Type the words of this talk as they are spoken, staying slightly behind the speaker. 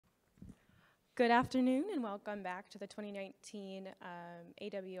Good afternoon and welcome back to the 2019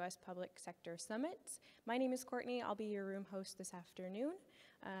 AWS Public Sector Summit. My name is Courtney. I'll be your room host this afternoon.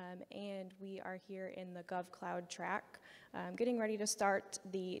 And we are here in the GovCloud track, getting ready to start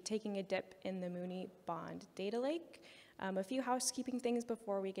the Taking a Dip in the Muni Bond Data Lake. A few housekeeping things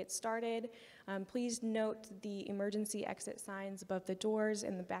before we get started. Please note the emergency exit signs above the doors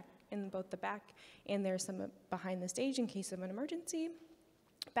in the back, in both the back, and there's some behind the stage in case of an emergency.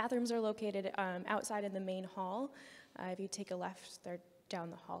 Bathrooms are located outside in the main hall. If you take a left, they're down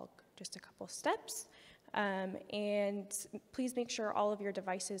the hall just a couple steps. And please make sure all of your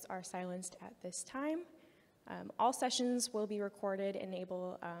devices are silenced at this time. All sessions will be recorded and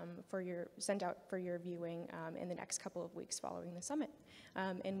sent out for your viewing in the next couple of weeks following the summit.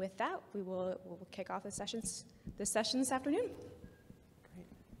 And with that, we'll kick off this session this afternoon. Great.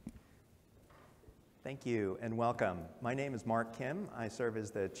 Thank you and welcome. My name is Mark Kim. I serve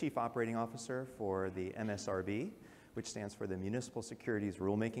as the Chief Operating Officer for the MSRB, which stands for the Municipal Securities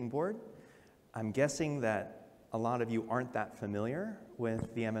Rulemaking Board. I'm guessing that a lot of you aren't that familiar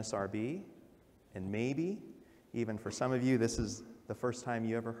with the MSRB, and maybe even for some of you, this is the first time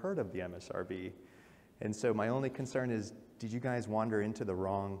you ever heard of the MSRB. And so my only concern is, did you guys wander into the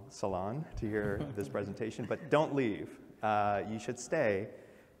wrong salon to hear this presentation? But don't leave. You should stay,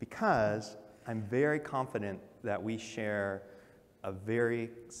 because I'm very confident that we share a very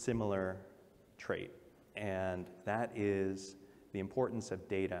similar trait, and that is the importance of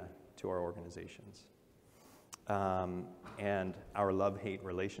data to our organizations and our love-hate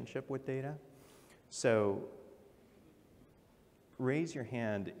relationship with data. So raise your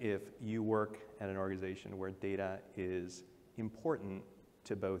hand if you work at an organization where data is important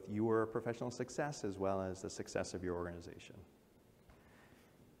to both your professional success as well as the success of your organization.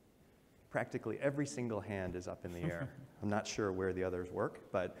 Practically every single hand is up in the air. I'm not sure where the others work,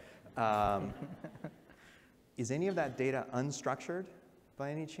 but is any of that data unstructured by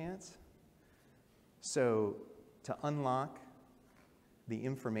any chance? So to unlock the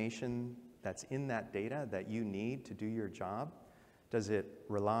information that's in that data that you need to do your job, does it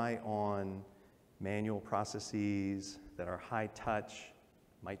rely on manual processes that are high touch,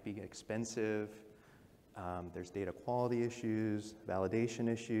 might be expensive? There's data quality issues, validation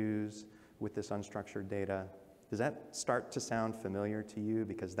issues with this unstructured data. Does that start to sound familiar to you?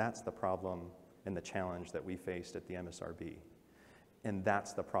 Because that's the problem and the challenge that we faced at the MSRB. And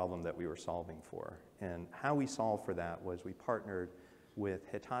that's the problem that we were solving for. And how we solved for that was we partnered with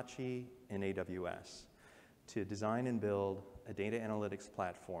Hitachi and AWS to design and build a data analytics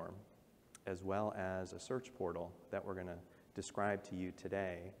platform, as well as a search portal that we're going to describe to you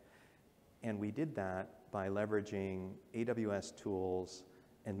today. And we did that by leveraging AWS tools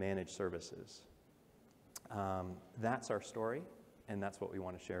and managed services. That's our story, and that's what we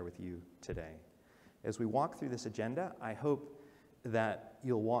want to share with you today. As we walk through this agenda, I hope that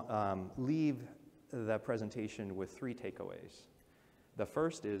you'll leave the presentation with 3 takeaways. The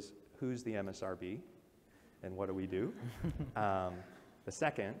first is, who's the MSRB and what do we do? The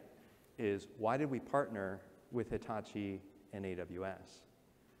second is, why did we partner with Hitachi and AWS?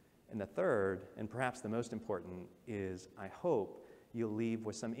 And the third, and perhaps the most important, is I hope you'll leave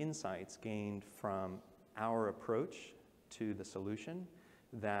with some insights gained from our approach to the solution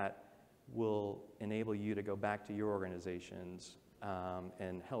that will enable you to go back to your organizations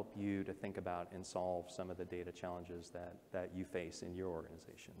and help you to think about and solve some of the data challenges that you face in your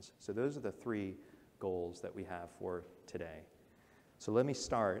organizations. So those are the 3 goals that we have for today. So let me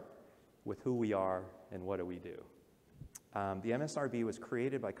start with who we are and what do we do. The MSRB was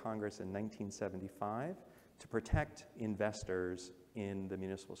created by Congress in 1975 to protect investors in the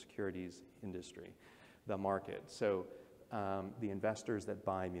municipal securities industry, the market. So the investors that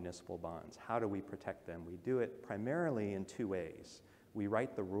buy municipal bonds, how do we protect them? We do it primarily in 2 ways. We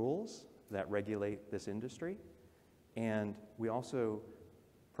write the rules that regulate this industry, and we also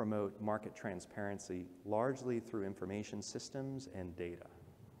promote market transparency largely through information systems and data.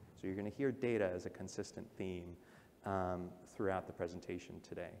 So you're going to hear data as a consistent theme throughout the presentation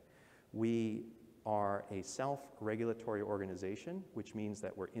today. We are a self-regulatory organization, which means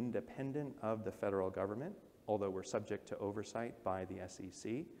that we're independent of the federal government, although we're subject to oversight by the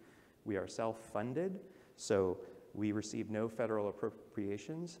SEC. We are self-funded, so we receive no federal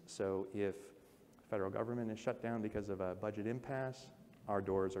appropriations. So if the federal government is shut down because of a budget impasse, our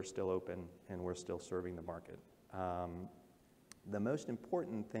doors are still open and we're still serving the market. The most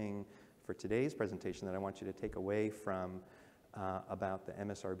important thing for today's presentation that I want you to take away from about the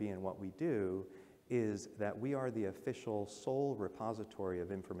MSRB and what we do is that we are the official sole repository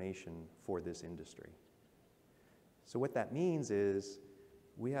of information for this industry. So what that means is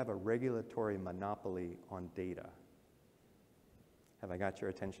we have a regulatory monopoly on data. Have I got your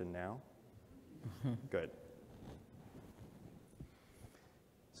attention now? Good.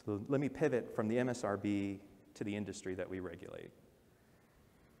 So let me pivot from the MSRB to the industry that we regulate.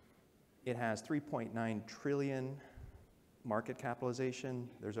 It has 3.9 trillion market capitalization.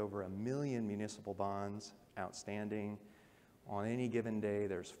 There's over 1 million municipal bonds outstanding. On any given day,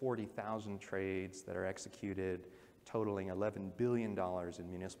 there's 40,000 trades that are executed, totaling $11 billion in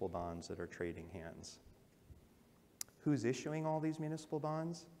municipal bonds that are trading hands. Who's issuing all these municipal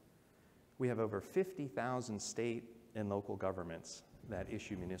bonds? We have over 50,000 state and local governments that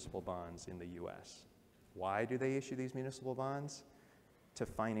issue municipal bonds in the US. Why do they issue these municipal bonds? To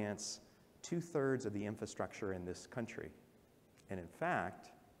finance 2/3 of the infrastructure in this country. And in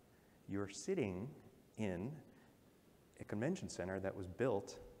fact, you're sitting in a convention center that was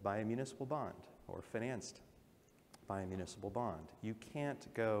built by a municipal bond or financed by a municipal bond. You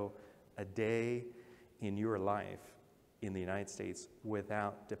can't go a day in your life in the United States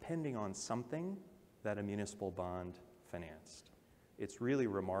without depending on something that a municipal bond financed. It's really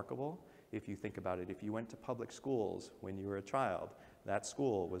remarkable if you think about it. If you went to public schools when you were a child, that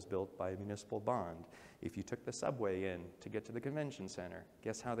school was built by a municipal bond. If you took the subway in to get to the convention center,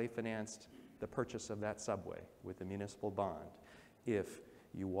 guess how they financed the purchase of that subway? With a municipal bond. If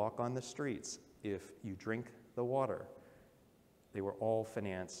you walk on the streets, if you drink the water, they were all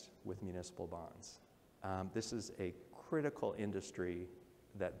financed with municipal bonds. This is a critical industry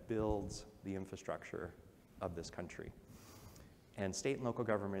that builds the infrastructure of this country. And state and local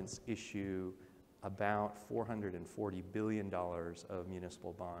governments issue about $440 billion of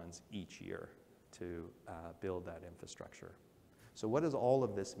municipal bonds each year to build that infrastructure. So what does all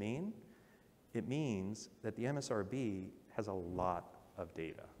of this mean? It means that the MSRB has a lot of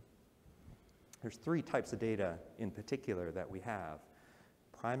data. There's 3 types of data in particular that we have.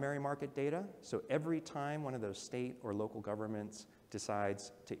 Primary market data, so every time one of those state or local governments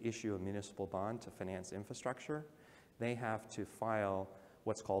decides to issue a municipal bond to finance infrastructure, they have to file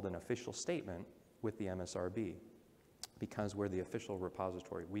what's called an official statement with the MSRB because we're the official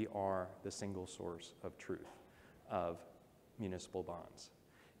repository. We are the single source of truth of municipal bonds.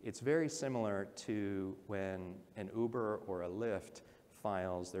 It's very similar to when an Uber or a Lyft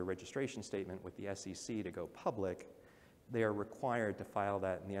files their registration statement with the SEC to go public. They are required to file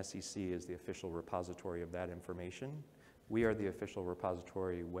that, and the SEC is the official repository of that information. We are the official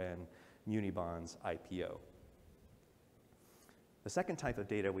repository when Muni bonds IPO. The second type of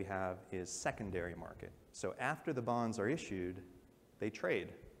data we have is secondary market. So after the bonds are issued, they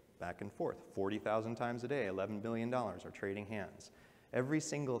trade back and forth. 40,000 times a day, $11 billion are trading hands. Every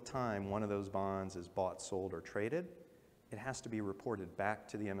single time one of those bonds is bought, sold, or traded, it has to be reported back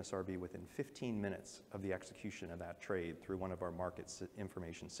to the MSRB within 15 minutes of the execution of that trade through one of our market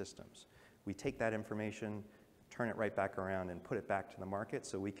information systems. We take that information, turn it right back around, and put it back to the market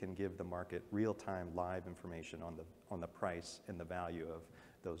so we can give the market real-time live information on the price and the value of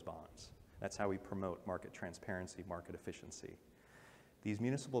those bonds. That's how we promote market transparency, market efficiency. These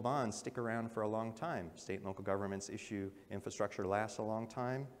municipal bonds stick around for a long time. State and local governments issue infrastructure lasts a long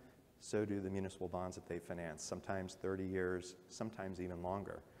time. So do the municipal bonds that they finance, sometimes 30 years, sometimes even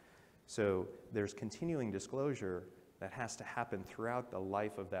longer. So there's continuing disclosure that has to happen throughout the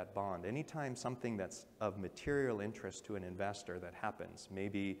life of that bond. Anytime something that's of material interest to an investor that happens,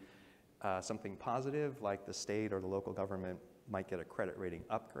 maybe something positive like the state or the local government might get a credit rating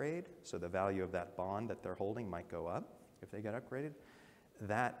upgrade, so the value of that bond that they're holding might go up if they get upgraded.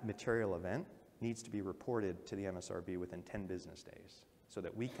 That material event needs to be reported to the MSRB within 10 business days so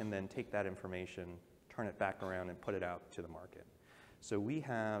that we can then take that information, turn it back around, and put it out to the market. So we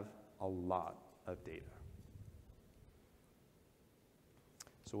have a lot of data.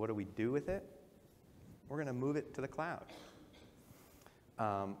 So what do we do with it? We're going to move it to the cloud.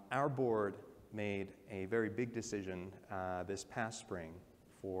 Our board made a very big decision this past spring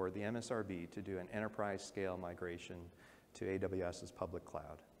for the MSRB to do an enterprise scale migration to AWS's public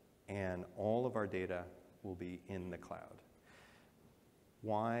cloud. And all of our data will be in the cloud.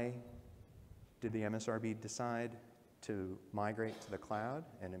 Why did the MSRB decide to migrate to the cloud,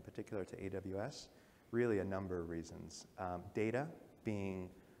 and in particular to AWS? Really a number of reasons. Data being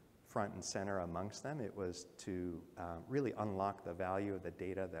front and center amongst them. It was to really unlock the value of the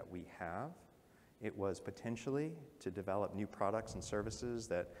data that we have. It was potentially to develop new products and services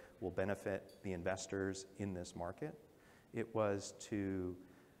that will benefit the investors in this market. It was to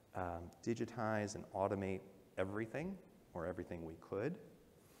digitize and automate everything, or everything we could.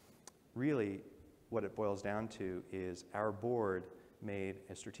 Really, what it boils down to is our board made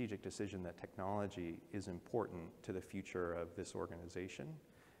a strategic decision that technology is important to the future of this organization,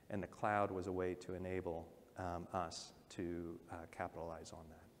 and the cloud was a way to enable us to capitalize on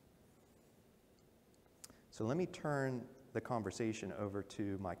that. So let me turn the conversation over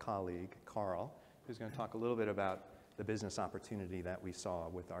to my colleague, Carl, who's going to talk a little bit about the business opportunity that we saw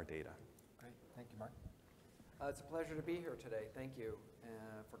with our data. Great, thank you, Mark. It's a pleasure to be here today. Thank you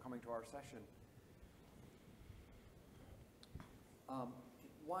for coming to our session.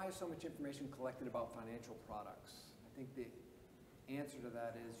 Why is so much information collected about financial products? I think the answer to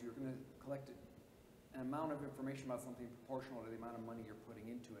that is you're going to collect an amount of information about something proportional to the amount of money you're putting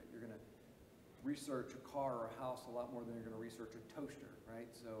into it. You're going to research a car or a house a lot more than you're going to research a toaster,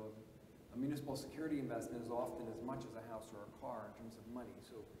 right? So a municipal security investment is often as much as a house or a car in terms of money.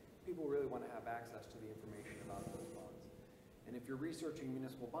 So people really want to have access to the information about those bonds. And if you're researching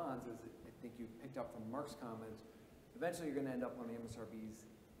municipal bonds, as I think you picked up from Mark's comments, eventually you're going to end up on the MSRB's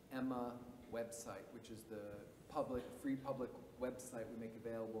EMMA website, which is the free public website we make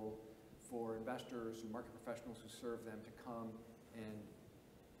available for investors and market professionals who serve them to come and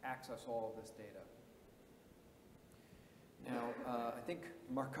access all of this data. Now, I think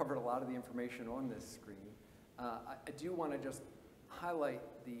Mark covered a lot of the information on this screen. I do want to just highlight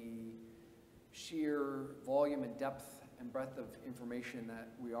the sheer volume and depth and breadth of information that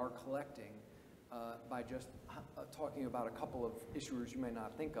we are collecting by just talking about a couple of issuers you may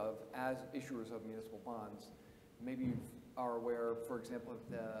not think of as issuers of municipal bonds. Maybe you are aware, for example, of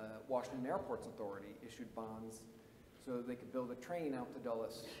the Washington Airports Authority issued bonds so they could build a train out to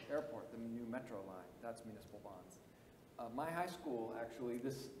Dulles Airport, the new metro line. That's municipal bonds. My high school, actually,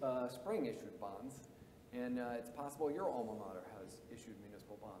 this spring issued bonds, and it's possible your alma mater has issued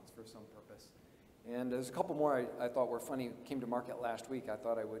municipal bonds for some purpose. And there's a couple more I thought were funny, came to market last week. I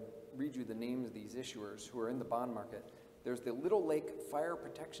thought I would read you the names of these issuers who are in the bond market. There's the Little Lake Fire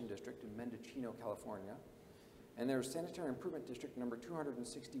Protection District in Mendocino, California. And there's Sanitary Improvement District number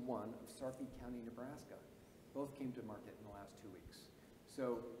 261 of Sarpy County, Nebraska. Both came to market in the last 2 weeks.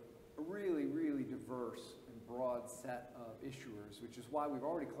 So a really, really diverse and broad set of issuers, which is why we've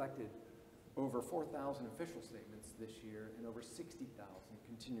already collected over 4,000 official statements this year and over 60,000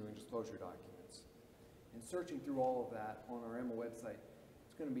 continuing disclosure documents. And searching through all of that on our EMMA website,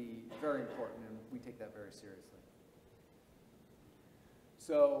 it's going to be very important, and we take that very seriously.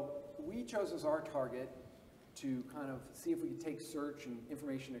 So we chose as our target to kind of see if we could take search and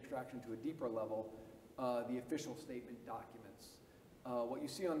information extraction to a deeper level, the official statement documents. What you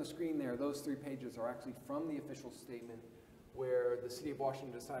see on the screen there, those 3 pages are actually from the official statement where the city of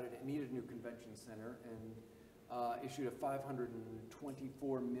Washington decided it needed a new convention center and issued a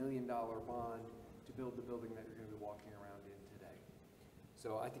 $524 million bond to build the building that you're going to be walking around in today.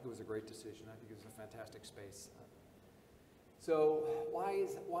 So I think it was a great decision. I think it was a fantastic space. So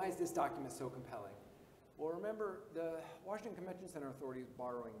why is this document so compelling? Well, remember, the Washington Convention Center Authority is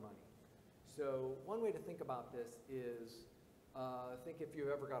borrowing money. So one way to think about this is, think if you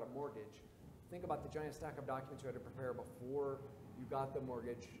ever got a mortgage, think about the giant stack of documents you had to prepare before you got the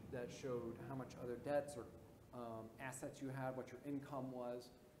mortgage that showed how much other debts or assets you had, what your income was.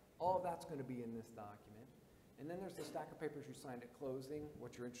 All of that's going to be in this document. And then there's the stack of papers you signed at closing,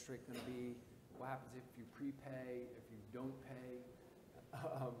 what's your interest rate going to be, what happens if you prepay, if you don't pay,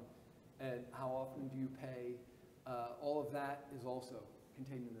 and how often do you pay. All of that is also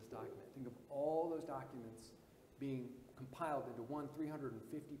contained in this document. Think of all those documents being compiled into one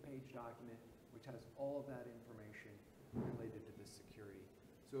 350-page document which has all of that information related to this security.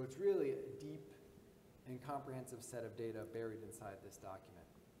 So it's really a deep and comprehensive set of data buried inside this document.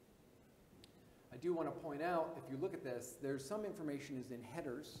 I do want to point out, if you look at this, there's some information is in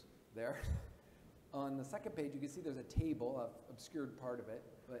headers there. On the second page, you can see there's a table, I've obscured part of it,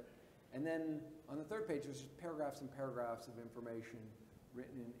 and then on the third page, there's just paragraphs and paragraphs of information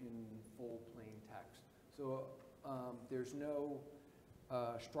written in full plain text. So there's no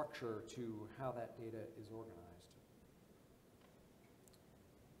structure to how that data is organized.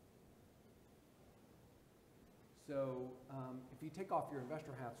 So if you take off your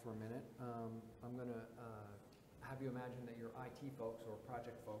investor hats for a minute, I'm going to have you imagine that your IT folks or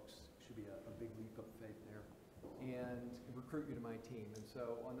project folks, should be a big leap of faith there, and recruit you to my team. And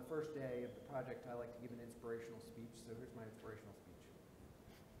so on the first day of the project, I like to give an inspirational speech. So here's my inspirational speech.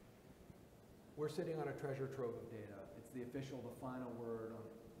 We're sitting on a treasure trove of data. It's the official, the final word on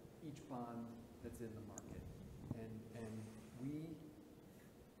each bond that's in the market. And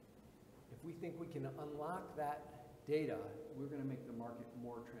if we think we can unlock that data, we're going to make the market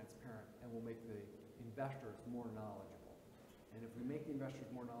more transparent, and we'll make the investors more knowledgeable. And if we make the investors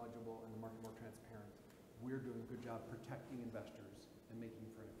more knowledgeable and the market more transparent, we're doing a good job protecting investors and making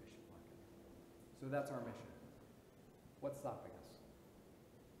for an efficient market. So that's our mission. What's stopping us?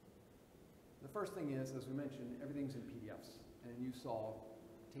 The first thing is, as we mentioned, everything's in PDFs. And you saw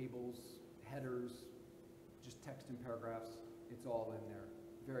tables, headers, just text and paragraphs. It's all in there.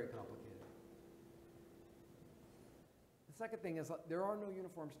 Very complicated. The second thing is there are no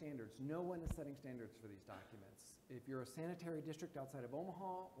uniform standards. No one is setting standards for these documents. If you're a sanitary district outside of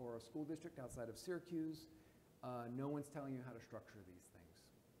Omaha or a school district outside of Syracuse, no one's telling you how to structure these things.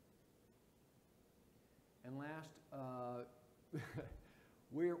 And last,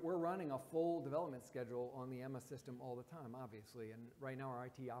 we're running a full development schedule on the Emma system all the time, obviously. And right now our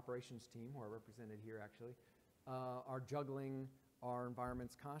IT operations team, who are represented here actually, are juggling our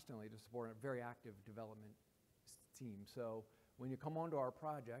environments constantly to support a very active development team. So when you come onto our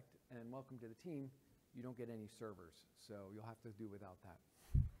project, and welcome to the team, you don't get any servers. So you'll have to do without that.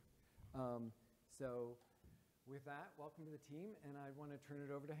 So with that, welcome to the team. And I want to turn it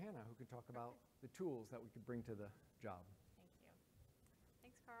over to Hannah, who can talk about the tools that we could bring to the job. Thank you.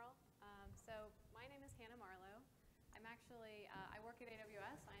 Thanks, Carl. So my name is Hannah Marlowe. I'm actually, I work at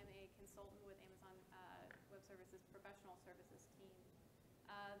AWS. I am a consultant with Amazon Web Services Professional Services team.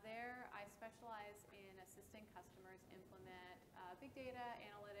 There, I specialize in assisting customers implement big data,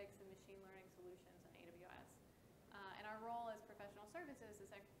 analytics, and machine learning solutions in AWS. And our role as professional services is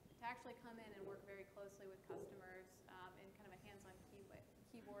to actually come in and work very closely with customers in kind of a hands-on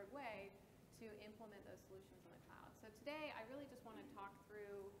keyboard way to implement those solutions in the cloud. So today, I really just want to talk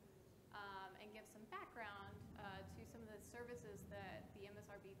through and give some background to some of the services that the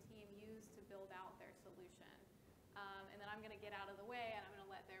MSRB team used to build out their solution. And then I'm going to get out of the way, and I'm going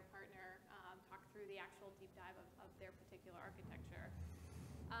to let their partner talk through the actual deep dive of their particular architecture.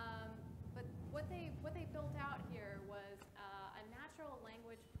 But what they built out here was a natural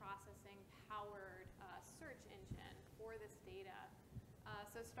language processing powered search engine for this data.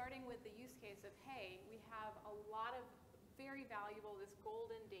 So starting with the use case of, hey, we have a lot of very valuable, this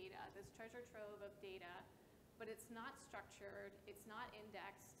golden data, this treasure trove of data, but it's not structured, it's not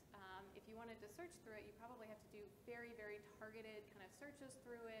indexed. If you wanted to search through it, you probably have to do very, very targeted kind of searches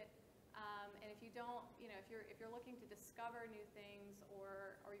through it. And if you don't, if you're looking to discover new things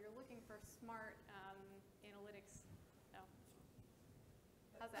or you're looking for smart analytics, no.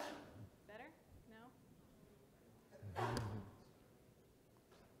 How's that? Better? No? How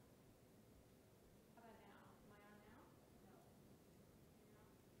about now? Am I on now?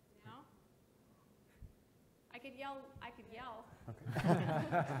 No. Now? I could yell. Okay.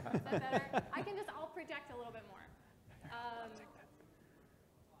 Is that better? I'll project a little bit more.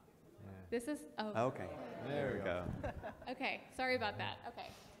 This is, Okay, there we go. Okay, sorry about that. Okay.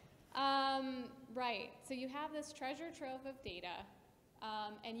 Right, so you have this treasure trove of data,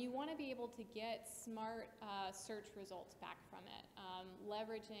 and you want to be able to get smart search results back from it,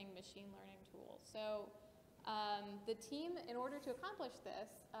 leveraging machine learning tools. So the team, in order to accomplish this,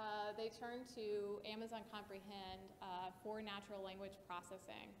 they turned to Amazon Comprehend for natural language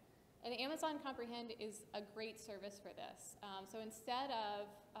processing. And Amazon Comprehend is a great service for this. So instead of,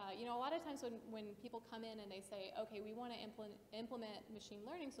 a lot of times when people come in and they say, okay, we want to implement machine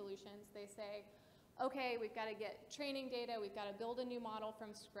learning solutions, they say, okay, we've got to get training data, we've got to build a new model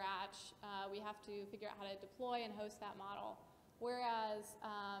from scratch, we have to figure out how to deploy and host that model. Whereas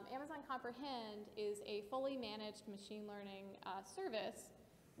Amazon Comprehend is a fully managed machine learning service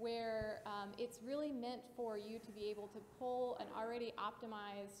where it's really meant for you to be able to pull an already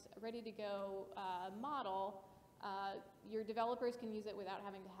optimized, ready-to-go model. Your developers can use it without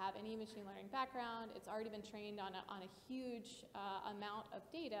having to have any machine learning background. It's already been trained on a huge amount of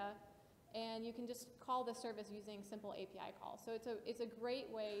data, and you can just call the service using simple API calls. So it's a great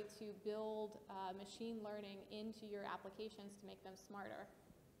way to build machine learning into your applications to make them smarter.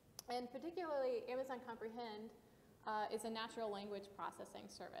 And particularly, Amazon Comprehend is a natural language processing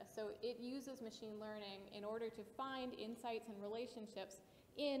service. So it uses machine learning in order to find insights and relationships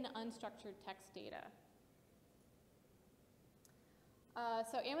in unstructured text data.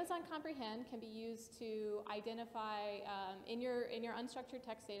 So Amazon Comprehend can be used to identify, in your unstructured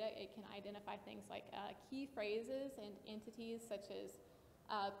text data, it can identify things like key phrases and entities such as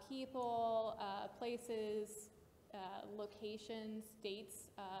people, places, locations, dates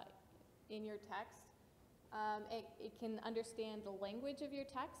in your text. It can understand the language of your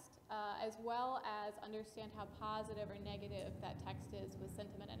text, as well as understand how positive or negative that text is with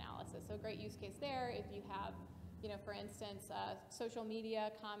sentiment analysis. So a great use case there, if you have, for instance, social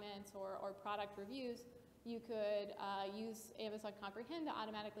media comments or product reviews, you could use Amazon Comprehend to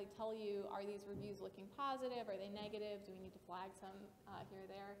automatically tell you, are these reviews looking positive? Are they negative? Do we need to flag some here or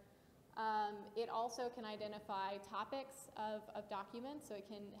there? It also can identify topics of documents, so it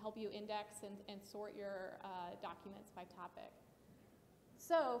can help you index and sort your documents by topic.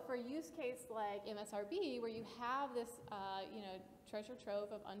 So for a use case like MSRB, where you have this treasure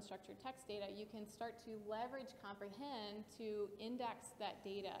trove of unstructured text data, you can start to leverage Comprehend to index that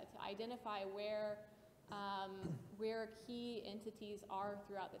data, to identify where key entities are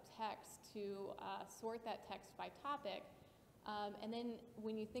throughout the text, to sort that text by topic. And then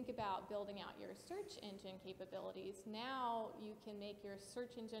when you think about building out your search engine capabilities, now you can make your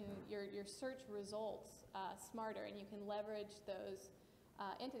search engine, your search results smarter, and you can leverage those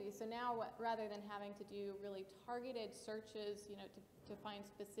entities. So now, rather than having to do really targeted searches, to find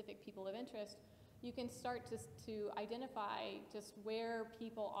specific people of interest, you can start to identify just where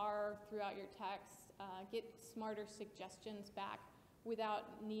people are throughout your text, get smarter suggestions back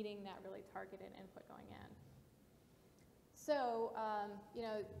without needing that really targeted input going in. So,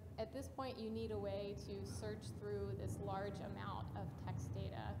 at this point, you need a way to search through this large amount of text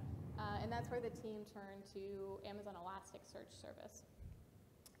data, and that's where the team turned to Amazon Elasticsearch service.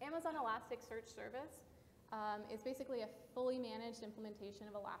 Amazon Elasticsearch service is basically a fully managed implementation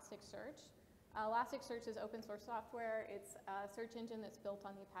of Elasticsearch. Elasticsearch is open source software. It's a search engine that's built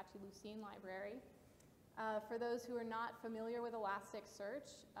on the Apache Lucene library. For those who are not familiar with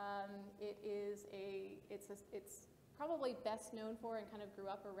Elasticsearch, it's probably best known for and kind of grew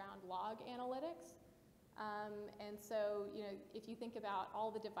up around log analytics. And so, if you think about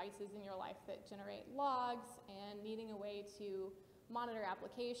all the devices in your life that generate logs and needing a way to monitor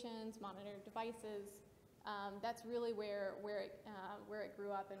applications, monitor devices, that's really where it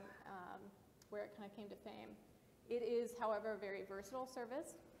grew up and where it kind of came to fame. It is, however, a very versatile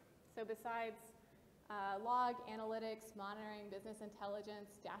service. So besides log analytics, monitoring, business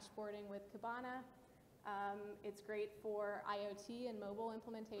intelligence, dashboarding with Kibana, it's great for IoT and mobile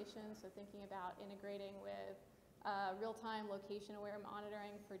implementation, so thinking about integrating with real-time location-aware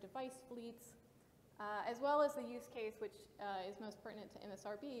monitoring for device fleets, as well as the use case which is most pertinent to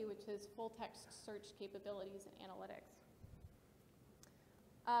MSRB, which is full-text search capabilities and analytics.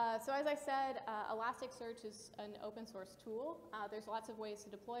 So as I said, Elasticsearch is an open source tool. There's lots of ways to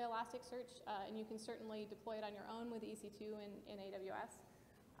deploy Elasticsearch, and you can certainly deploy it on your own with EC2 in AWS.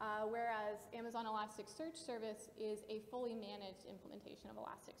 Whereas Amazon Elasticsearch service is a fully managed implementation of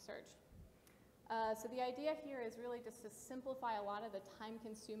Elasticsearch. So the idea here is really just to simplify a lot of the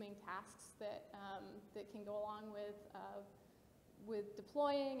time-consuming tasks that can go along with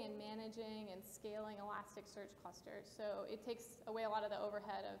deploying and managing and scaling Elasticsearch clusters. So it takes away a lot of the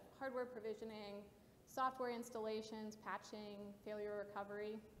overhead of hardware provisioning, software installations, patching, failure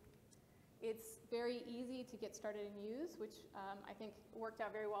recovery. It's very easy to get started and use, which I think worked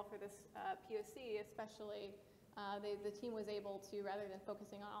out very well for this POC, especially the team was able to, rather than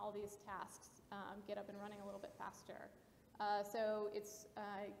focusing on all these tasks, get up and running a little bit faster. So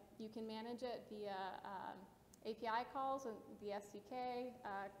you can manage it via API calls, the SDK,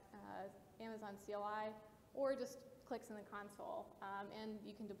 Amazon CLI, or just clicks in the console, and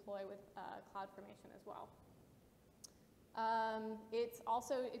you can deploy with CloudFormation as well.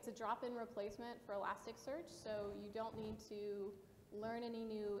 It's a drop-in replacement for Elasticsearch, so you don't need to learn any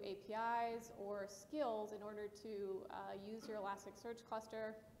new APIs or skills in order to use your Elasticsearch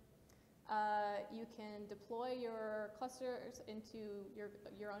cluster. You can deploy your clusters into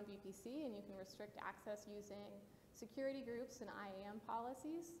your own VPC, and you can restrict access using security groups and IAM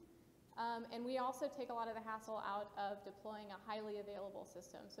policies. And we also take a lot of the hassle out of deploying a highly available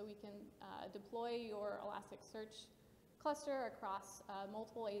system. So we can deploy your Elasticsearch cluster across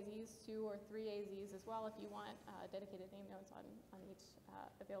multiple AZs, 2 or 3 AZs as well, if you want dedicated name nodes on each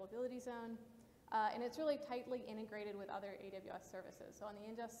availability zone. And it's really tightly integrated with other AWS services. So on the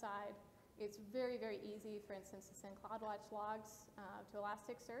ingest side, it's very, very easy, for instance, to send CloudWatch logs to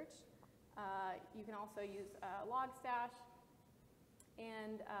Elasticsearch. You can also use Logstash,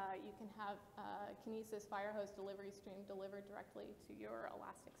 and you can have Kinesis Firehose delivery stream delivered directly to your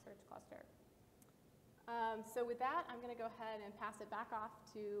Elasticsearch cluster. So with that, I'm going to go ahead and pass it back off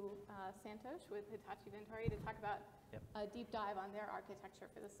to Santosh with Hitachi Vantari to talk about a deep dive on their architecture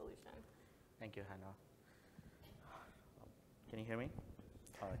for the solution. Thank you, Hannah. Can you hear me?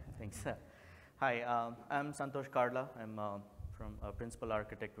 All right, thanks. Hi, I'm Santosh Karla. I'm from a principal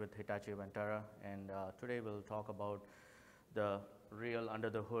architect with Hitachi Vantara, and today we'll talk about the real under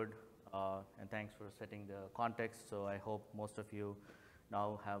the hood, and thanks for setting the context. So I hope most of you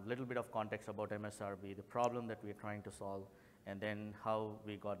now have a little bit of context about MSRB, the problem that we're trying to solve, and then how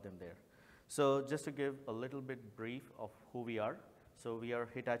we got them there. So just to give a little bit brief of who we are. So we are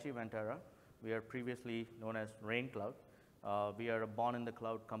Hitachi Vantara. We are previously known as Rain Cloud. We are a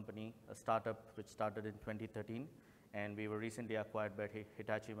born-in-the-cloud company, a startup which started in 2013, and we were recently acquired by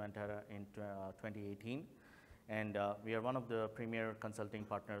Hitachi Vantara in 2018. And we are one of the premier consulting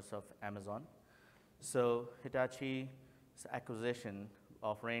partners of Amazon. So Hitachi's acquisition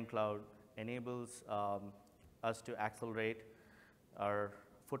of Rain Cloud enables us to accelerate our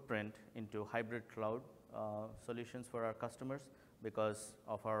footprint into hybrid cloud solutions for our customers because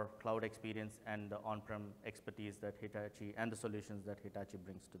of our cloud experience and the on-prem expertise that Hitachi and the solutions that Hitachi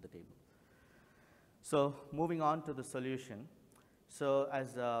brings to the table. So moving on to the solution. So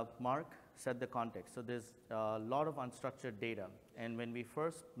as Mark set the context, so there's a lot of unstructured data. And when we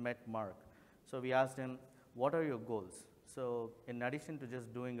first met Mark, so we asked him, what are your goals? So in addition to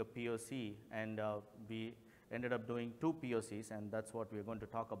just doing a POC, and we ended up doing 2 POCs, and that's what we're going to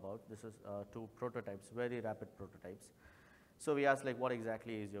talk about. This is 2 prototypes, very rapid prototypes. So we asked, like, what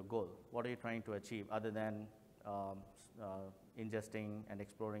exactly is your goal? What are you trying to achieve other than ingesting and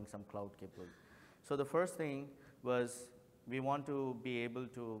exploring some cloud capability? So the first thing was we want to be able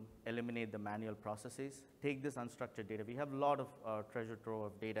to eliminate the manual processes, take this unstructured data. We have a lot of treasure trove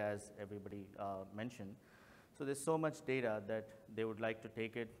of data, as everybody mentioned. So there's so much data that they would like to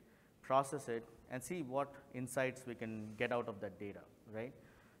take it, process it, and see what insights we can get out of that data, right?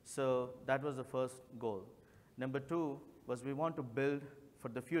 So that was the first goal. Number 2 was we want to build for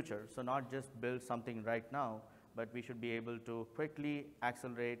the future. So not just build something right now, but we should be able to quickly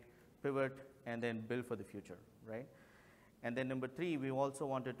accelerate, pivot, and then build for the future, right? And then number 3, we also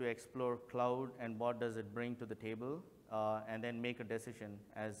wanted to explore cloud and what does it bring to the table, and then make a decision.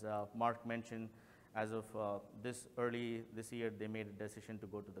 As Mark mentioned, as of this year, they made a decision to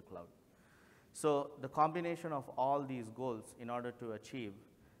go to the cloud. So the combination of all these goals in order to achieve,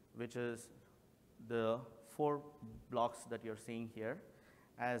 which is the 4 blocks that you're seeing here,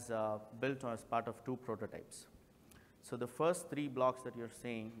 as built as part of 2 prototypes. So the first 3 blocks that you're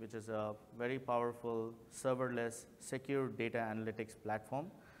seeing, which is a very powerful serverless secure data analytics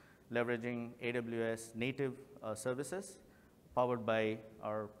platform, leveraging AWS native services powered by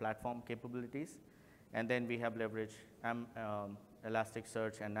our platform capabilities. And then we have leveraged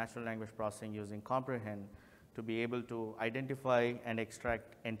Elasticsearch and natural language processing using Comprehend to be able to identify and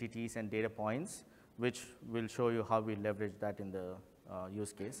extract entities and data points, which will show you how we leverage that in the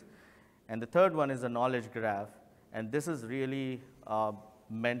use case. And the third one is a knowledge graph. And this is really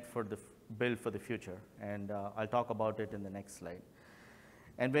meant for the build for the future. And I'll talk about it in the next slide.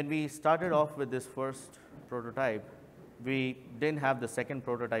 And when we started off with this first prototype, we didn't have the second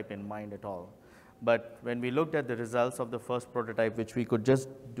prototype in mind at all. But when we looked at the results of the first prototype, which we could just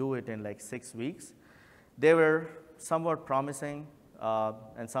do it in like 6 weeks, they were somewhat promising,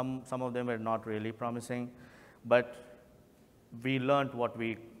 and some of them were not really promising. But we learned what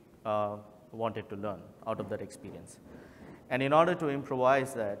we wanted to learn out of that experience. And in order to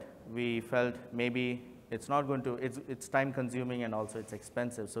improvise that, we felt maybe it's not going to, it's time consuming and also it's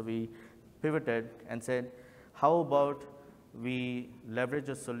expensive. So we pivoted and said, how about we leverage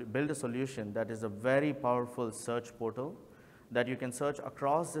build a solution that is a very powerful search portal that you can search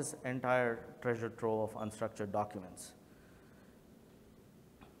across this entire treasure trove of unstructured documents.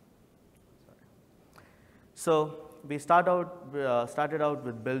 So we started out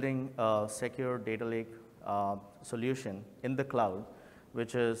with building a secure data lake solution in the cloud,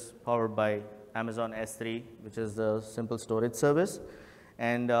 which is powered by Amazon S3, which is the simple storage service.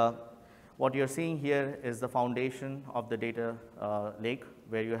 And what you're seeing here is the foundation of the data lake,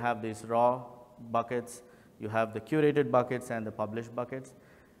 where you have these raw buckets, you have the curated buckets and the published buckets.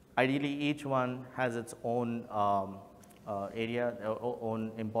 Ideally, each one has its own area,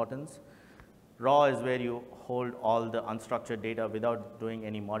 own importance. Raw is where you hold all the unstructured data without doing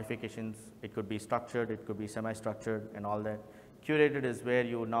any modifications. It could be structured, it could be semi-structured and all that. Curated is where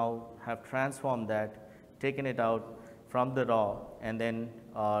you now have transformed that, taken it out from the raw, and then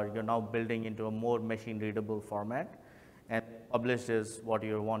you're now building into a more machine-readable format. And published is what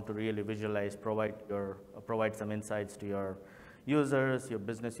you want to really visualize, provide some insights to your users, your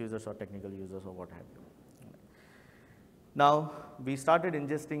business users or technical users or what have you. Now, we started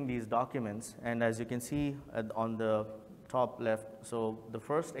ingesting these documents, and as you can see on the top left, so the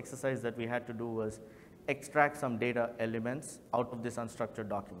first exercise that we had to do was extract some data elements out of this unstructured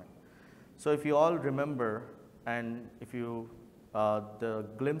document. So if you all remember, and if you, the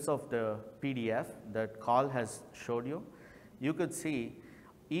glimpse of the PDF that Carl has showed you, you could see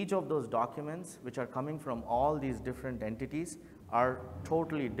each of those documents, which are coming from all these different entities, are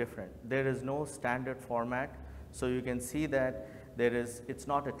totally different. There is no standard format. So you can see that it's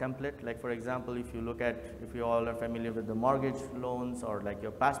not a template. Like for example, if you all are familiar with the mortgage loans or like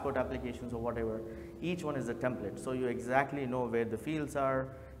your passport applications or whatever, each one is a template. So you exactly know where the fields are.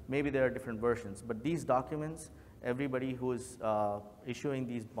 Maybe there are different versions, but these documents, everybody who is issuing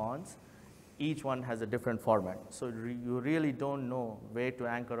these bonds, each one has a different format. So you really don't know where to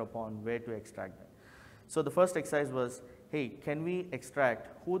anchor upon, where to extract them. So the first exercise was, hey, can we extract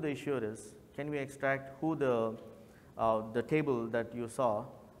who the issuer is? Can we extract who the table that you saw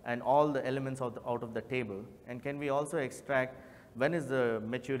and all the elements out of the table? And can we also extract when is the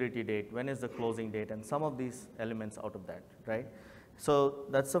maturity date, when is the closing date, and some of these elements out of that, right? So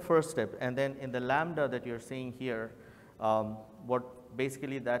that's the first step. And then in the Lambda that you're seeing here, what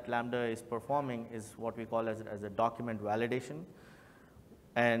basically that Lambda is performing is what we call as a document validation.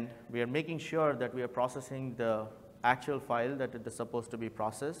 And we are making sure that we are processing the actual file that it is supposed to be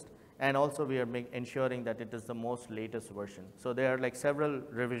processed, and also we are ensuring that it is the most latest version. So there are like several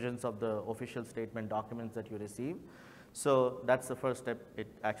revisions of the official statement documents that you receive. So that's the first step it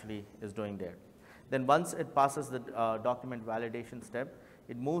actually is doing there. Then once it passes the document validation step,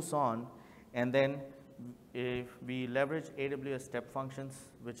 it moves on, and then if we leverage AWS step functions,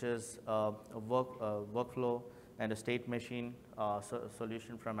 which is a workflow and a state machine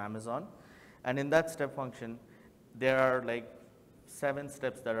solution from Amazon. And in that step function, there are like 7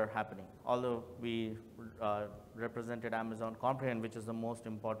 steps that are happening. Although we represented Amazon Comprehend, which is the most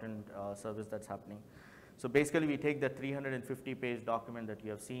important service that's happening. So basically, we take the 350-page document that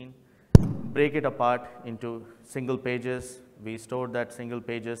you have seen, break it apart into single pages. We store that single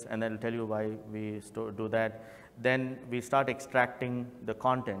pages, and then I'll tell you why we do that. Then we start extracting the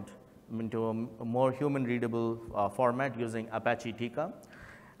content into a more human-readable format using Apache Tika.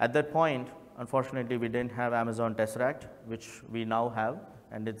 At that point, unfortunately, we didn't have Amazon Tesseract, which we now have,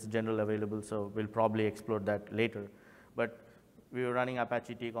 and it's generally available, so we'll probably explore that later. But we were running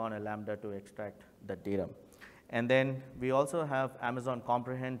Apache Tika on a Lambda to extract that data. And then we also have Amazon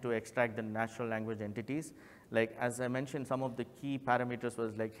Comprehend to extract the natural language entities. Like as I mentioned, some of the key parameters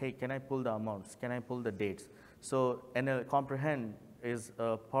was like, hey, can I pull the amounts? Can I pull the dates? So Comprehend is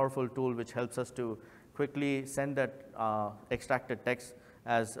a powerful tool which helps us to quickly send that extracted text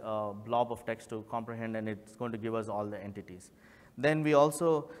as a blob of text to Comprehend, and it's going to give us all the entities. Then we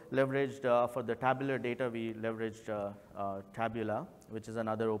also leveraged, for the tabular data, we leveraged Tabula, which is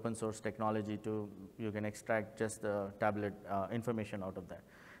another open source technology you can extract just the tabular information out of that.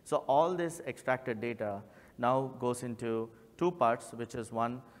 So all this extracted data now goes into 2 parts, which is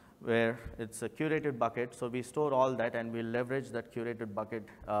one where it's a curated bucket. So we store all that, and we leverage that curated bucket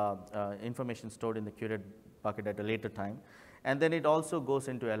information stored in the curated bucket at a later time. And then it also goes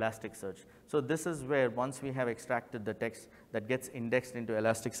into Elasticsearch. So this is where once we have extracted the text, that gets indexed into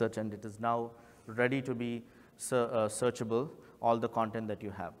Elasticsearch, and it is now ready to be searchable, all the content that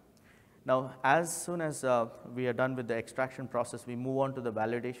you have. Now, as soon as we are done with the extraction process, we move on to the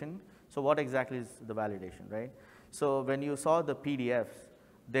validation. So what exactly is the validation, right? So when you saw the PDFs,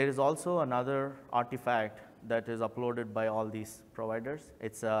 there is also another artifact that is uploaded by all these providers.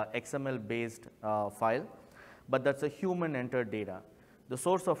 It's a XML-based file, but that's a human-entered data. The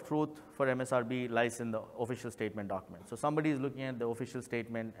source of truth for MSRB lies in the official statement document. So somebody is looking at the official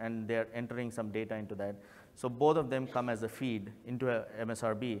statement, and they're entering some data into that. So both of them come as a feed into a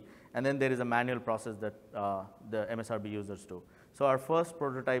MSRB, and then there is a manual process that the MSRB users do. So our first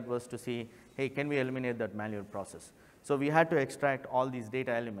prototype was to see, hey, can we eliminate that manual process? So we had to extract all these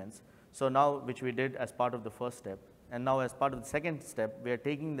data elements. So now, which we did as part of the first step, and now as part of the second step, we are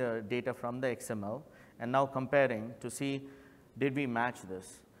taking the data from the XML and now comparing to see, did we match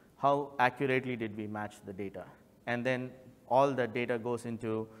this? How accurately did we match the data? And then all the data goes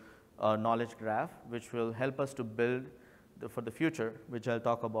into a knowledge graph, which will help us to build for the future, which I'll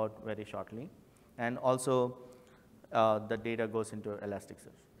talk about very shortly. And also, the data goes into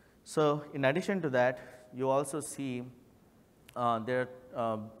Elasticsearch. So in addition to that, you also see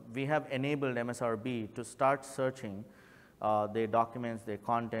we have enabled MSRB to start searching their documents, their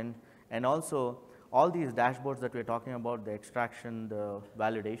content, and also all these dashboards that we're talking about, the extraction, the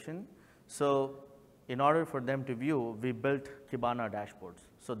validation. So in order for them to view, we built Kibana dashboards.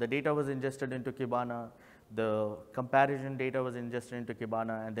 So the data was ingested into Kibana, the comparison data was ingested into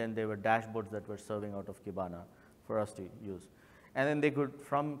Kibana, and then there were dashboards that were serving out of Kibana for us to use. And then they could,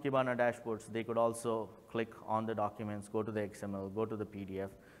 from Kibana dashboards, they could also click on the documents, go to the XML, go to the PDF,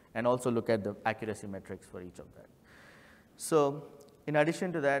 and also look at the accuracy metrics for each of that. So in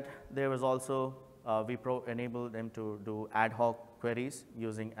addition to that, there was also, we enabled them to do ad hoc queries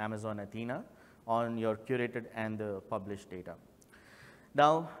using Amazon Athena on your curated and the published data.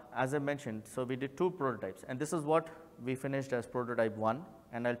 Now, as I mentioned, so we did 2 prototypes, and this is what we finished as prototype 1,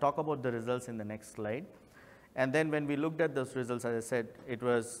 and I'll talk about the results in the next slide. And then when we looked at those results, as I said,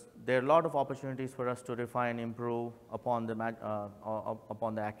 there are a lot of opportunities for us to refine, improve upon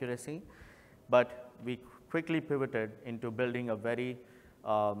the accuracy, but we quickly pivoted into building a very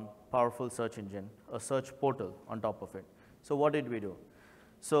powerful search engine, a search portal on top of it. So what did we do?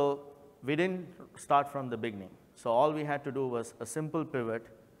 So we didn't start from the beginning. So all we had to do was a simple pivot,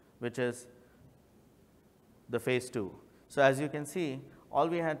 which is the phase 2. So as you can see, all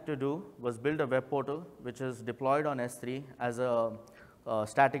we had to do was build a web portal, which is deployed on S3 as a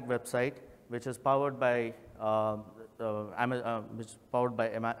static website, which is powered by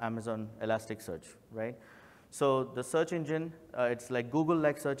Amazon Elasticsearch, right? So the search engine, it's like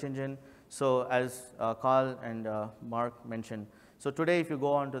Google-like search engine. So as Carl and Mark mentioned, so today if you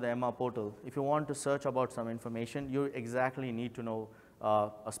go onto the Emma portal, if you want to search about some information, you exactly need to know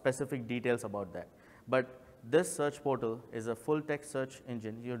specific details about that. But this search portal is a full text search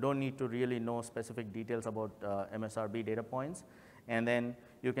engine. You don't need to really know specific details about MSRB data points. And then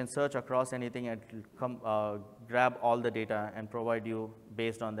you can search across anything and grab all the data and provide you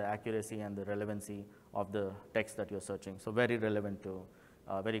based on the accuracy and the relevancy of the text that you're searching. So very relevant to,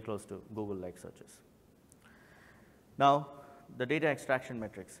 very close to Google-like searches. Now, the data extraction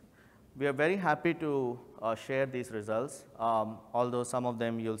metrics. We are very happy to share these results, although some of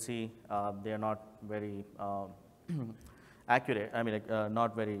them you'll see they are not very accurate,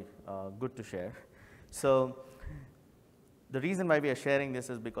 not very good to share. So the reason why we are sharing this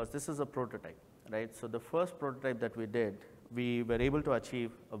is because this is a prototype, right? So the first prototype that we did, we were able to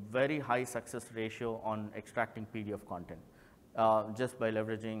achieve a very high success ratio on extracting PDF content just by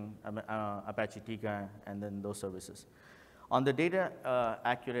leveraging Apache Tika and then those services. On the data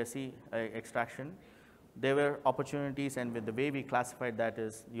accuracy extraction, there were opportunities, and with the way we classified that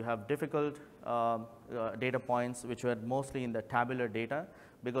is you have difficult data points which were mostly in the tabular data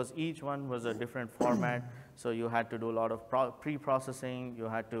because each one was a different format. So you had to do a lot of pre-processing. You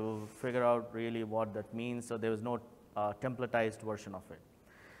had to figure out really what that means. So there was no templatized version of it.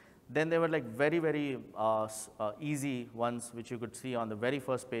 Then there were like very, very easy ones which you could see on the very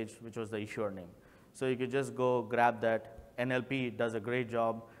first page, which was the issuer name. So you could just go grab that. NLP does a great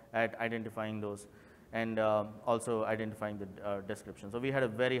job at identifying those and also identifying the description. So we had a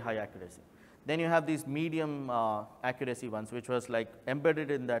very high accuracy. Then you have these medium accuracy ones, which was like embedded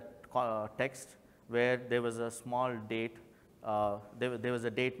in that text where there was a small date. There was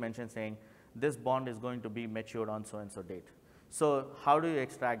a date mentioned saying, this bond is going to be matured on so-and-so date. So how do you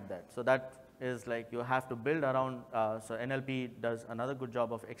extract that? So that is like you have to build around, so NLP does another good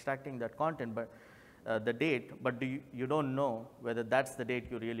job of extracting that content, but the date, but you don't know whether that's the date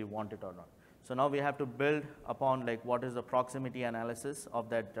you really want it or not. So now we have to build upon like what is the proximity analysis of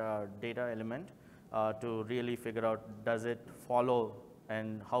that data element to really figure out does it follow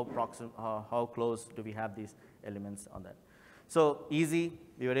and how close do we have these elements on that. So easy,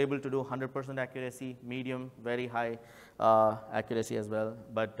 we were able to do 100% accuracy, medium, very high accuracy as well.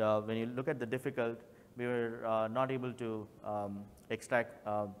 But when you look at the difficult, we were not able to extract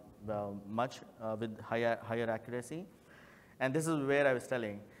much with higher accuracy. And this is where I was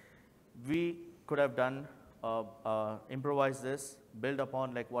telling, we could have done, improvise this, build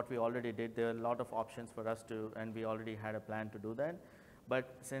upon like what we already did. There are a lot of options for us to, and we already had a plan to do that. But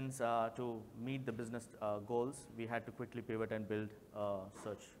since to meet the business goals, we had to quickly pivot and build a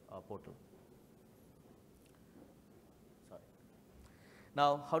search portal. Sorry.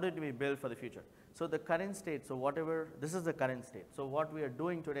 Now, how did we build for the future? So the current state, so whatever, this is the current state. So what we are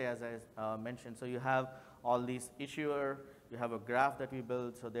doing today, as I mentioned, so you have all these issuer, you have a graph that we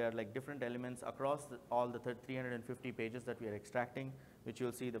built, so there are like different elements across all the 350 pages that we are extracting, which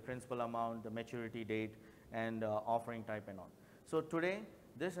you'll see the principal amount, the maturity date, and offering type and all. So today,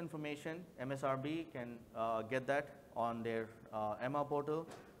 this information, MSRB can get that on their Emma portal,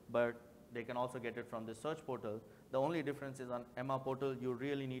 but they can also get it from the search portal. The only difference is on Emma portal, you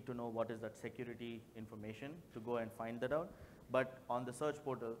really need to know what is that security information to go and find that out. But on the search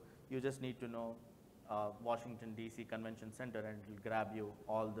portal, you just need to know Washington, D.C. Convention Center, and it will grab you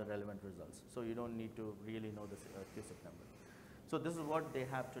all the relevant results. So you don't need to really know the CUSIP number. So this is what they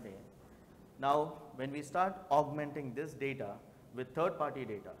have today. Now, when we start augmenting this data with third-party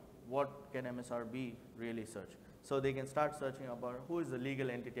data, what can MSRB really search? So they can start searching about who is the legal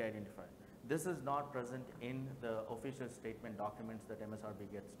entity identifier. This is not present in the official statement documents that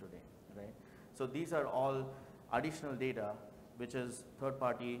MSRB gets today, right? So these are all additional data, which is third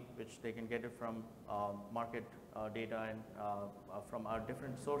party, which they can get it from market data and from our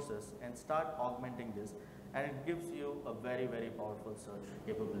different sources, and start augmenting this. And it gives you a very, very powerful search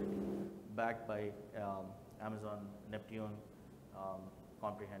capability backed by Amazon Neptune,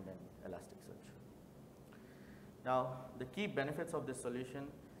 Comprehend, and Elasticsearch. Now, the key benefits of this solution,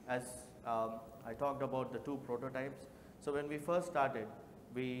 as I talked about the two prototypes. So when we first started,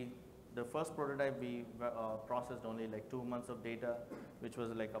 the first prototype we processed only like 2 months of data, which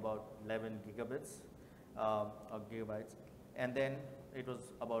was like about 11 gigabits or gigabytes, and then it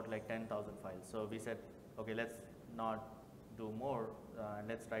was about like 10,000 files. So we said, okay, let's not do more, and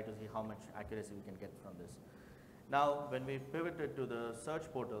let's try to see how much accuracy we can get from this. Now, when we pivoted to the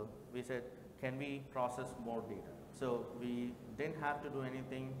search portal, we said, can we process more data? So we didn't have to do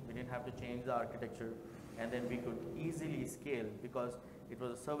anything, we didn't have to change the architecture, and then we could easily scale because it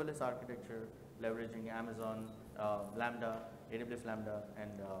was a serverless architecture leveraging Amazon Lambda, AWS Lambda,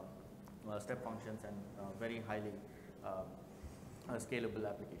 and step functions, and very highly scalable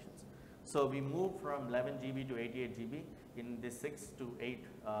applications. So we moved from 11 GB to 88 GB in this 6 week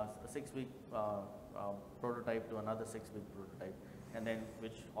prototype to another 6-week prototype, and then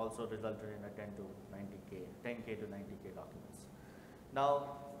which also resulted in a 10K to 90K documents.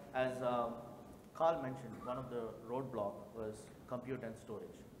 Now, as Carl mentioned, one of the roadblock was compute and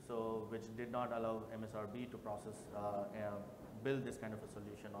storage, so which did not allow MSRB to process, build this kind of a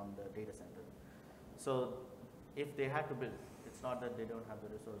solution on the data center. So if they had to build, it's not that they don't have the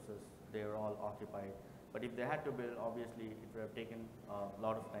resources, they are all occupied, but if they had to build, obviously it would have taken a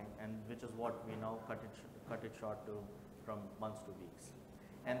lot of time, and which is what we now cut it short to from months to weeks.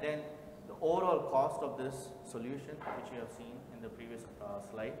 And then the overall cost of this solution, which you have seen in the previous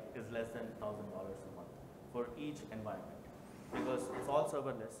slide, is less than $1,000 a month for each environment, because it's all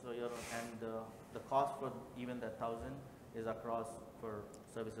serverless. So the cost for even that 1,000 is across for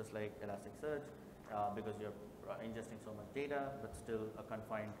services like Elasticsearch, because you're ingesting so much data, but still a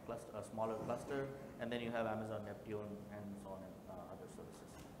confined cluster, a smaller cluster, and then you have Amazon Neptune and so on and other services.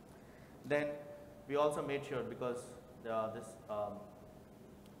 Then we also made sure, because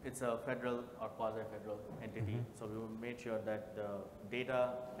it's a federal or quasi-federal entity, so we made sure that the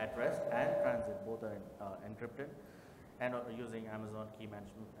data at rest and transit both are encrypted and are using Amazon Key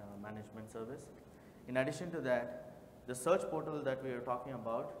Management Service. In addition to that, the search portal that we are talking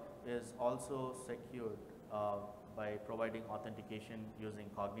about is also secured by providing authentication using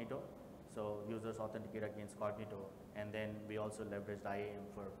Cognito. So users authenticate against Cognito, and then we also leveraged IAM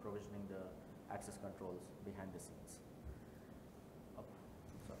for provisioning the access controls behind the scenes.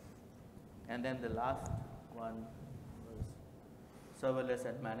 And then the last one was serverless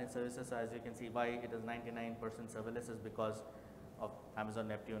and managed services. So as you can see, why it is 99% serverless is because of Amazon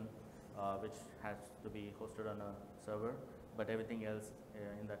Neptune, which has to be hosted on a server, but everything else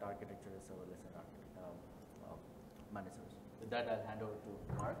in that architecture is serverless and managed services. With that, I'll hand over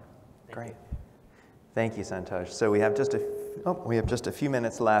to Mark. Great. Thank you, Santosh. So we have just a few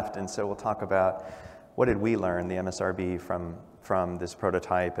minutes left, and so we'll talk about what did we learn, the MSRB, from this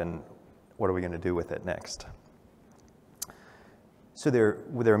prototype, and what are we going to do with it next? So there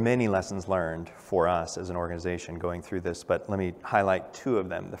are many lessons learned for us as an organization going through this, but let me highlight two of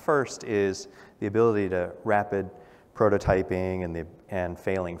them. The first is the ability to rapid prototyping and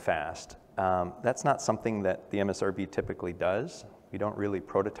failing fast. That's not something that the MSRB typically does. We don't really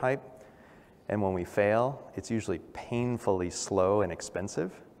prototype, and when we fail, it's usually painfully slow and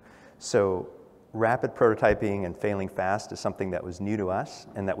expensive. So rapid prototyping and failing fast is something that was new to us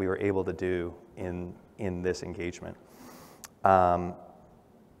and that we were able to do in this engagement. As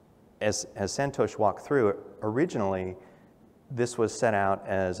Santosh walked through, originally this was set out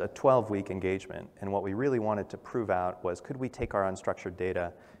as a 12-week engagement, and what we really wanted to prove out was, could we take our unstructured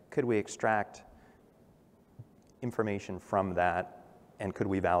data, could we extract information from that, and could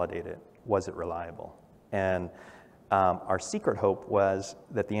we validate it? Was it reliable? And our secret hope was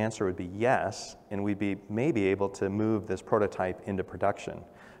that the answer would be yes, and we'd be maybe able to move this prototype into production.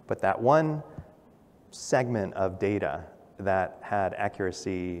 But that one segment of data that had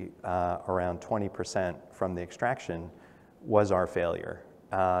accuracy around 20% from the extraction was our failure.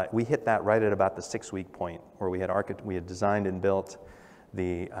 We hit that right at about the 6-week point, where we had designed and built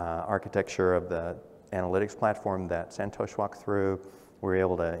the architecture of the analytics platform that Santosh walked through. We were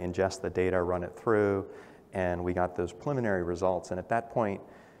able to ingest the data, run it through, and we got those preliminary results. And at that point,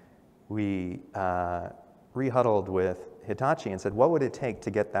 we re-huddled with Hitachi and said, what would it take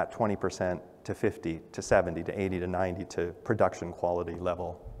to get that 20% to 50, to 70, to 80, to 90, to production quality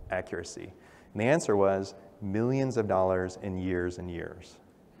level accuracy? And the answer was millions of dollars in years and years.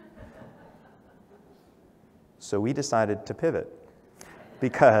 So we decided to pivot,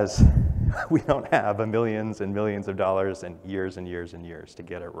 because we don't have millions and millions of dollars and years and years and years to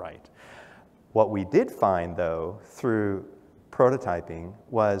get it right. What we did find, though, through prototyping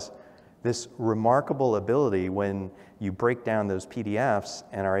was this remarkable ability when you break down those PDFs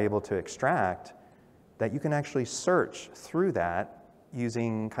and are able to extract, that you can actually search through that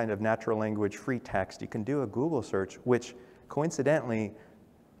using kind of natural language free text. You can do a Google search, which coincidentally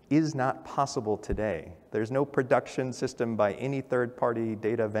is not possible today. There's no production system by any third-party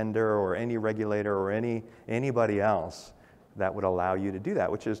data vendor or any regulator or anybody else that would allow you to do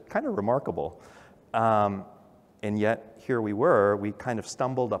that, which is kind of remarkable. And yet, here we kind of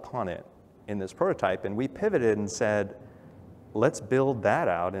stumbled upon it in this prototype, and we pivoted and said, let's build that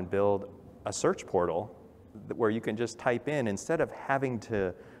out and build a search portal where you can just type in, instead of having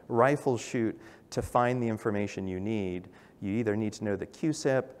to rifle shoot to find the information you need. You either need to know the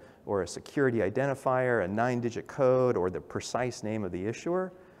QSIP or a security identifier, a 9-digit code, or the precise name of the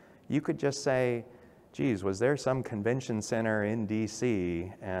issuer. You could just say, geez, was there some convention center in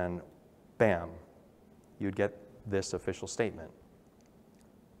DC? And bam, you'd get this official statement.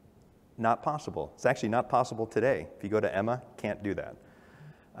 Not possible. It's actually not possible today. If you go to Emma, can't do that.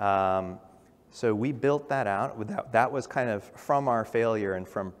 So we built that out. That was kind of from our failure and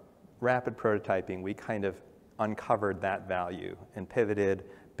from rapid prototyping, we kind of uncovered that value and pivoted,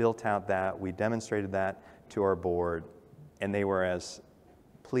 built out that. We demonstrated that to our board, and they were as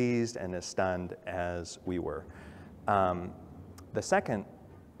pleased and as stunned as we were. The second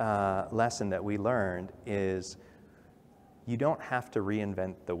lesson that we learned is you don't have to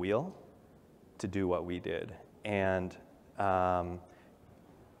reinvent the wheel to do what we did. And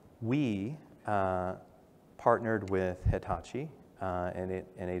we partnered with Hitachi, an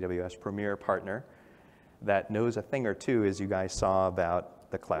AWS premier partner that knows a thing or two, as you guys saw,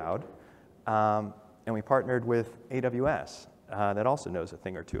 about the cloud. And we partnered with AWS that also knows a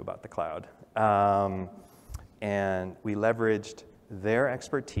thing or two about the cloud. And we leveraged their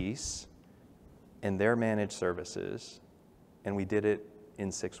expertise and their managed services, and we did it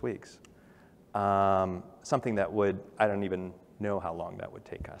in 6 weeks. Something that I don't even know how long that would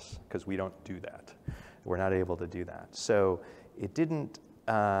take us, because we don't do that. We're not able to do that. So it didn't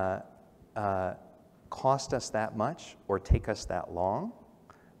cost us that much or take us that long.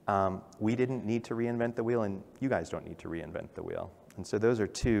 We didn't need to reinvent the wheel, and you guys don't need to reinvent the wheel. And so those are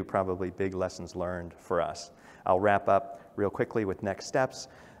two probably big lessons learned for us. I'll wrap up real quickly with next steps.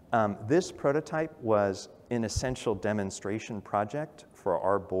 This prototype was an essential demonstration project for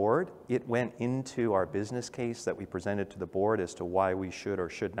our board. It went into our business case that we presented to the board as to why we should or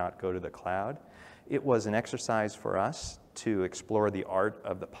should not go to the cloud. It was an exercise for us to explore the art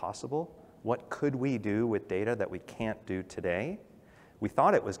of the possible. What could we do with data that we can't do today? We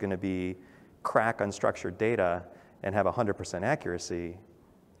thought it was going to be crack unstructured data and have 100% accuracy.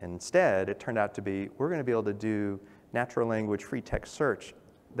 Instead, it turned out to be, we're going to be able to do natural language free text search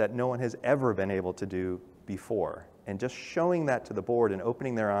that no one has ever been able to do before. And just showing that to the board and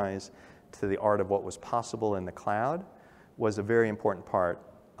opening their eyes to the art of what was possible in the cloud was a very important part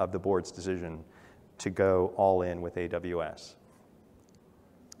of the board's decision to go all in with AWS.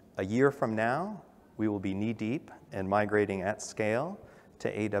 A year from now, we will be knee-deep and migrating at scale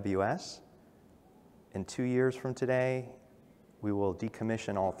to AWS. In 2 years from today, we will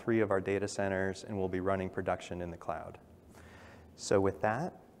decommission all 3 of our data centers and we'll be running production in the cloud. So with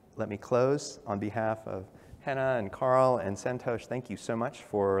that, let me close. On behalf of Henna and Carl and Santosh, thank you so much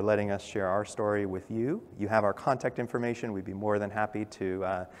for letting us share our story with you. You have our contact information. We'd be more than happy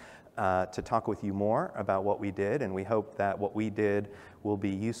to talk with you more about what we did, and we hope that what we did will be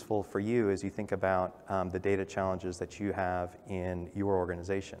useful for you as you think about the data challenges that you have in your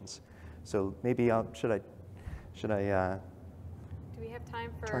organizations. So maybe should I Do we have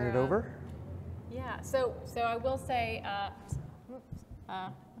time for turn it over? Yeah. So I will say,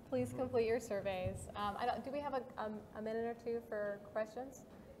 please complete your surveys. Do we have a minute or two for questions?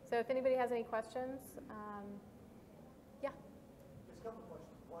 So if anybody has any questions, yeah. There's a couple of questions.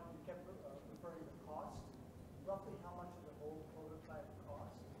 One, you kept referring to cost. Roughly how much did the whole prototype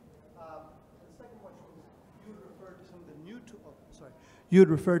cost? The second question is, you had referred to some of the new tools. You had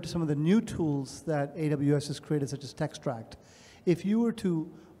referred to some of the new tools that AWS has created, such as Textract. If you were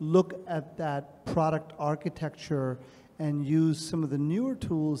to look at that product architecture and use some of the newer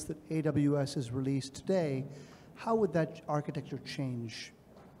tools that AWS has released today, how would that architecture change?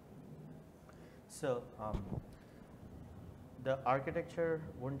 So the architecture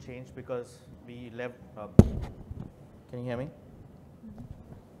wouldn't change because we left. Can you hear me?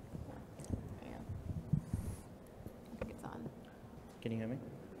 Yeah. I think it's on. Can you hear me?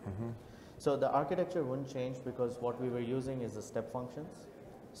 Mm-hmm. So the architecture wouldn't change because what we were using is the step functions.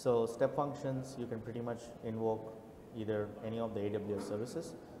 So step functions, you can pretty much invoke either any of the AWS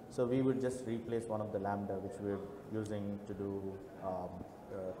services. So we would just replace one of the Lambda which we're using to do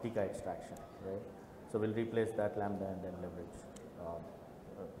Tika extraction, right? So we'll replace that Lambda and then leverage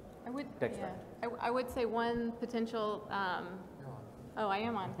text rank. I would say one potential, oh, I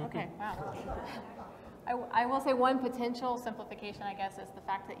am on, okay, wow. I will say one potential simplification, I guess, is the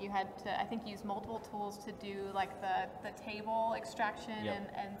fact that you had to, I think, use multiple tools to do like the table extraction,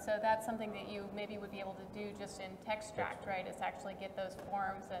 Yep. and so that's something that you maybe would be able to do just in TextRact, right? Is actually get those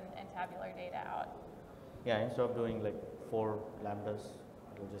forms and tabular data out. Yeah, instead of doing like 4 Lambdas,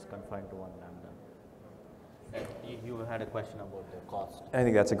 we'll just confine to 1 Lambda. You had a question about the cost. I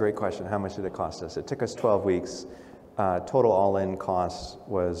think that's a great question. How much did it cost us? It took us 12 weeks. Total all-in cost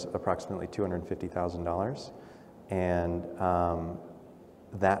was approximately $250,000. And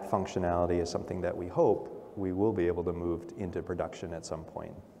that functionality is something that we hope we will be able to move into production at some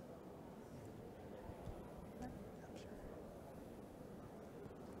point.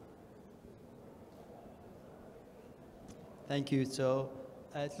 Thank you. So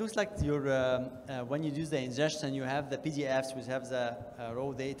it looks like when you do the ingestion, you have the PDFs, which have the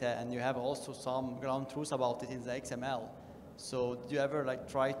raw data, and you have also some ground truth about it in the XML. So do you ever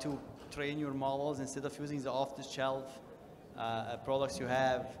try to train your models instead of using the off-the-shelf products you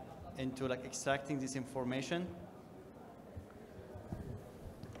have into extracting this information?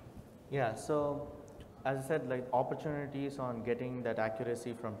 Yeah, so as I said, opportunities on getting that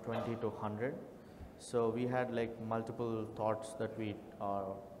accuracy from 20 to 100. So we had multiple thoughts that we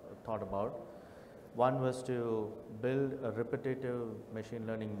thought about. One was to build a repetitive machine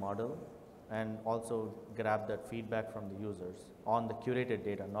learning model and also grab that feedback from the users on the curated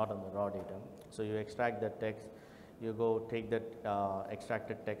data, not on the raw data. So you extract that text, you go take that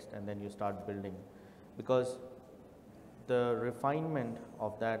extracted text, and then you start building. Because the refinement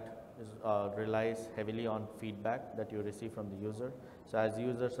of that is, relies heavily on feedback that you receive from the user. So as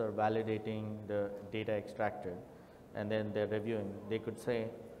users are validating the data extracted and then they're reviewing, they could say,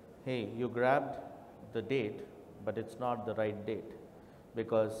 hey, you grabbed the date, but it's not the right date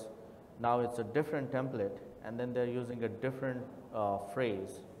because now it's a different template, and then they're using a different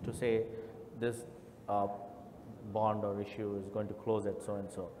phrase to say this bond or issue is going to close at so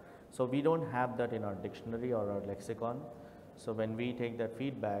and so. So we don't have that in our dictionary or our lexicon. So when we take that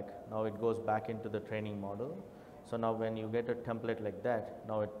feedback, now it goes back into the training model. So now when you get a template like that,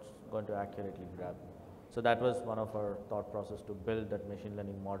 now it's going to accurately grab. So that was one of our thought process to build that machine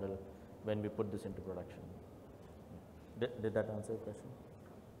learning model when we put this into production. Did that answer your question?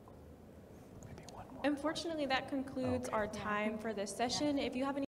 Unfortunately, that concludes our time for this session. If you have any